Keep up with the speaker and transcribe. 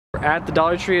at the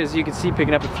Dollar Tree, as you can see,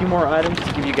 picking up a few more items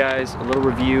to give you guys a little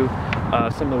review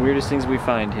of some of the weirdest things we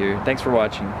find here. Thanks for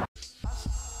watching.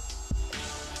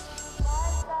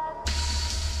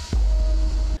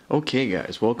 Okay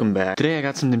guys, welcome back. Today I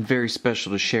got something very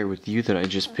special to share with you that I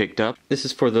just picked up. This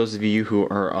is for those of you who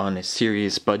are on a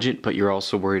serious budget, but you're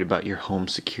also worried about your home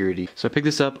security. So I picked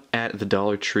this up at the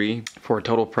Dollar Tree for a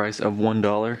total price of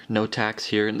 $1, no tax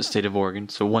here in the state of Oregon,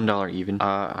 so $1 even.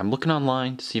 I'm looking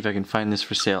online to see if I can find this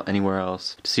for sale anywhere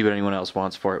else, to see what anyone else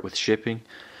wants for it with shipping.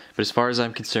 But as far as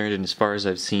I'm concerned and as far as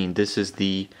I've seen, this is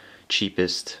the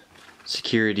cheapest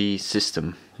security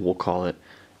system, we'll call it,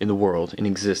 in the world, in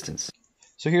existence.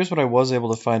 So here's what I was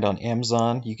able to find on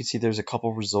Amazon. You can see there's a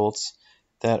couple results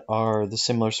that are the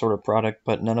similar sort of product,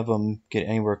 but none of them get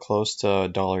anywhere close to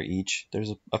 $1 each.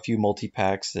 There's a few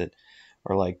multi-packs that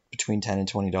are like between $10 and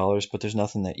 $20, but there's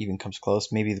nothing that even comes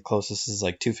close. Maybe the closest is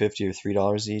like $2.50 or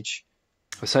 $3 each.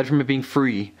 Aside from it being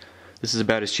free, this is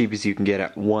about as cheap as you can get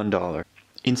at $1.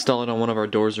 Install it on one of our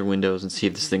doors or windows and see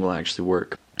if this thing will actually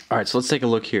work. Alright, so let's take a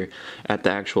look here at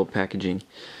the actual packaging.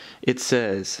 It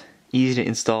says, easy to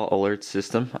install alert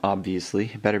system, obviously.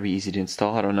 It better be easy to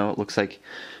install. I don't know. It looks like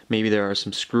maybe there are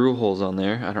some screw holes on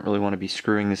there. I don't really want to be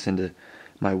screwing this into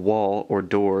my wall or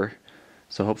door,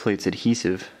 so hopefully it's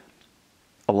adhesive.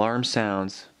 Alarm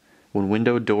sounds when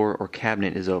window, door, or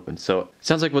cabinet is open. So it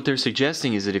sounds like what they're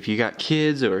suggesting is that if you got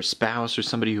kids or a spouse or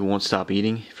somebody who won't stop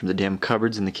eating from the damn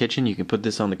cupboards in the kitchen, you can put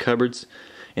this on the cupboards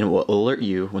and it will alert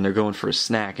you when they're going for a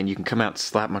snack, and you can come out and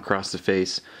slap them across the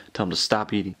face, tell them to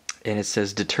stop eating. And it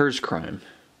says deters crime.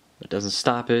 It doesn't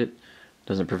stop it,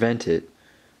 doesn't prevent it,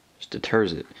 just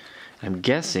deters it. I'm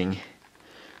guessing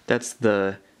that's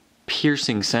the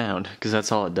piercing sound, because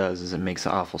that's all it does, is it makes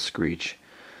an awful screech.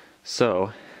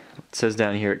 So, it says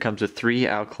down here it comes with 3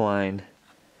 alkaline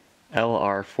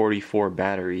LR44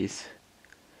 batteries,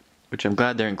 which I'm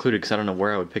glad they're included because I don't know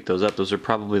where I would pick those up. Those are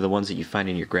probably the ones that you find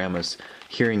in your grandma's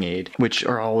hearing aid, which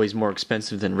are always more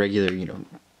expensive than regular,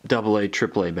 AA,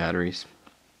 AAA batteries.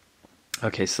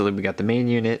 Okay, so then we got the main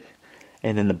unit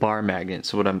and then the bar magnet.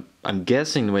 So what I'm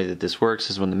guessing the way that this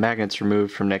works is when the magnet's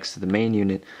removed from next to the main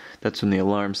unit, that's when the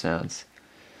alarm sounds.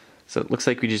 So it looks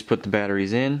like we just put the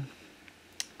batteries in,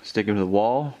 stick them to the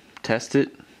wall, test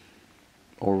it,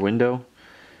 or window,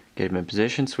 get them in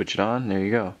position, switch it on, there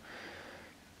you go.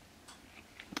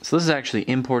 So this is actually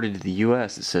imported to the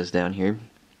US, it says down here,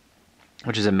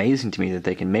 which is amazing to me that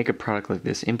they can make a product like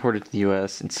this, import it to the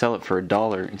US, and sell it for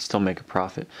 $1 and still make a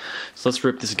profit. So let's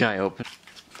rip this guy open.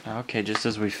 Okay, just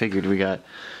as we figured, we got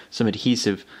some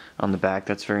adhesive on the back.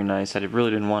 That's very nice. I really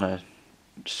didn't want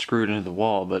to screw it into the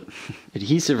wall, but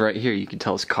adhesive right here, you can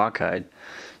tell it's cockeyed.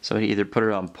 So I either put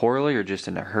it on poorly or just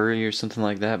in a hurry or something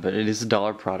like that, but it is a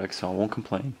 $1 product, so I won't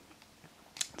complain.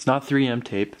 It's not 3M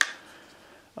tape.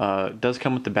 It does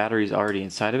come with the batteries already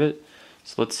inside of it,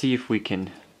 so let's see if we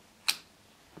can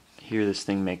hear this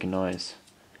thing make a noise.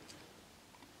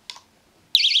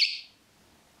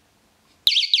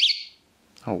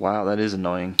 Oh wow, that is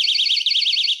annoying.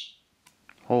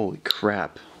 Holy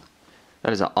crap.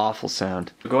 That is an awful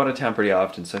sound. We go out of town pretty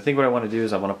often, so I think what I want to do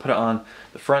is I want to put it on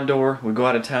the front door. We go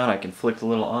out of town, I can flick the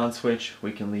little on switch,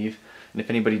 we can leave, and if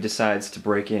anybody decides to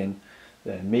break in,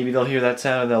 then maybe they'll hear that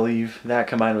sound and they'll leave. That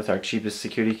combined with our cheapest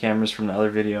security cameras from the other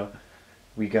video,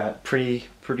 we got pretty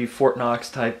Fort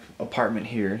Knox type apartment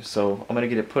here. So I'm gonna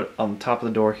get it put on the top of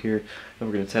the door here, and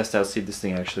we're gonna test out, see if this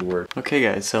thing actually works. Okay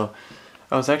guys, so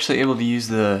I was actually able to use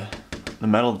the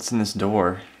metal that's in this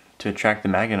door to attract the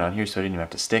magnet on here, so I didn't even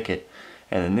have to stick it.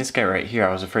 And then this guy right here,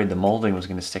 I was afraid the molding was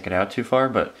gonna stick it out too far,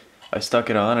 but I stuck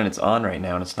it on and it's on right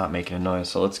now and it's not making a noise.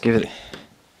 So let's give it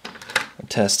a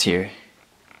test here.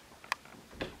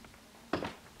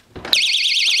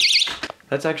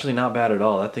 That's actually not bad at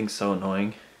all. That thing's so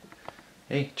annoying.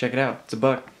 Hey, check it out. It's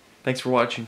 $1. Thanks for watching.